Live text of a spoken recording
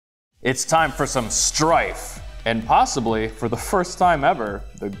It's time for some strife, and possibly, for the first time ever,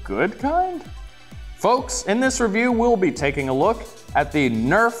 the good kind? Folks, in this review, we'll be taking a look at the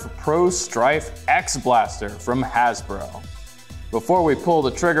NERF Pro Stryfe X blaster from Hasbro. Before we pull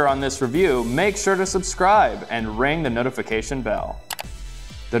the trigger on this review, make sure to subscribe and ring the notification bell.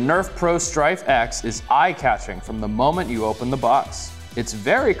 The NERF Pro Stryfe X is eye-catching from the moment you open the box. It's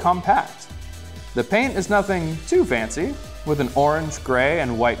very compact. The paint is nothing too fancy, with an orange, gray,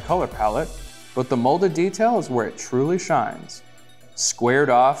 and white color palette, but the molded detail is where it truly shines. Squared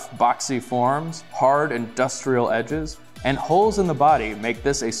off, boxy forms, hard industrial edges, and holes in the body make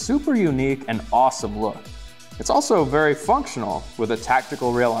this a super unique and awesome look. It's also very functional, with a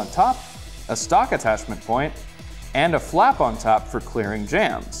tactical rail on top, a stock attachment point, and a flap on top for clearing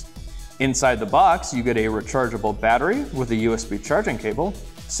jams. Inside the box, you get a rechargeable battery with a USB charging cable,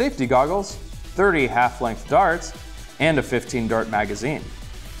 safety goggles, 30 half-length darts, and a 15-dart magazine.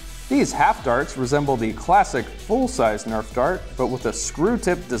 These half darts resemble the classic full-size NERF dart, but with a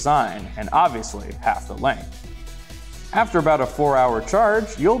screw-tip design and obviously half the length. After about a 4-hour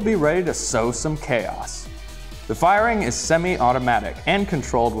charge, you'll be ready to sow some chaos. The firing is semi-automatic and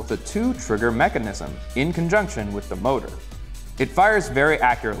controlled with a 2-trigger mechanism in conjunction with the motor. It fires very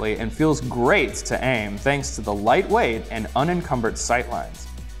accurately and feels great to aim thanks to the lightweight and unencumbered sightlines.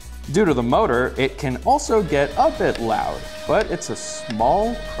 Due to the motor, it can also get a bit loud, but it's a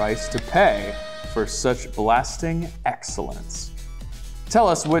small price to pay for such blasting excellence. Tell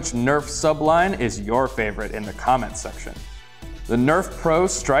us which NERF subline is your favorite in the comments section. The NERF Pro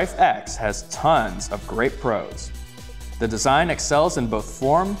Stryfe X has tons of great pros. The design excels in both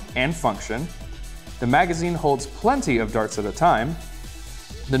form and function. The magazine holds plenty of darts at a time.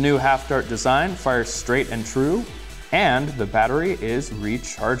 The new half-dart design fires straight and true, and the battery is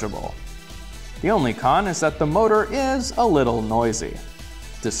rechargeable. The only con is that the motor is a little noisy.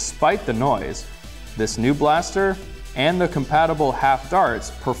 Despite the noise, this new blaster and the compatible half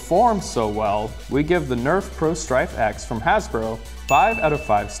darts perform so well, we give the NERF Pro Stryfe X from Hasbro 5 out of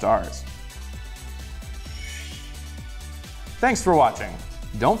 5 stars. Thanks for watching.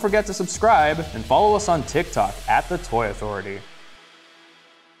 Don't forget to subscribe and follow us on TikTok @TheToy Authority.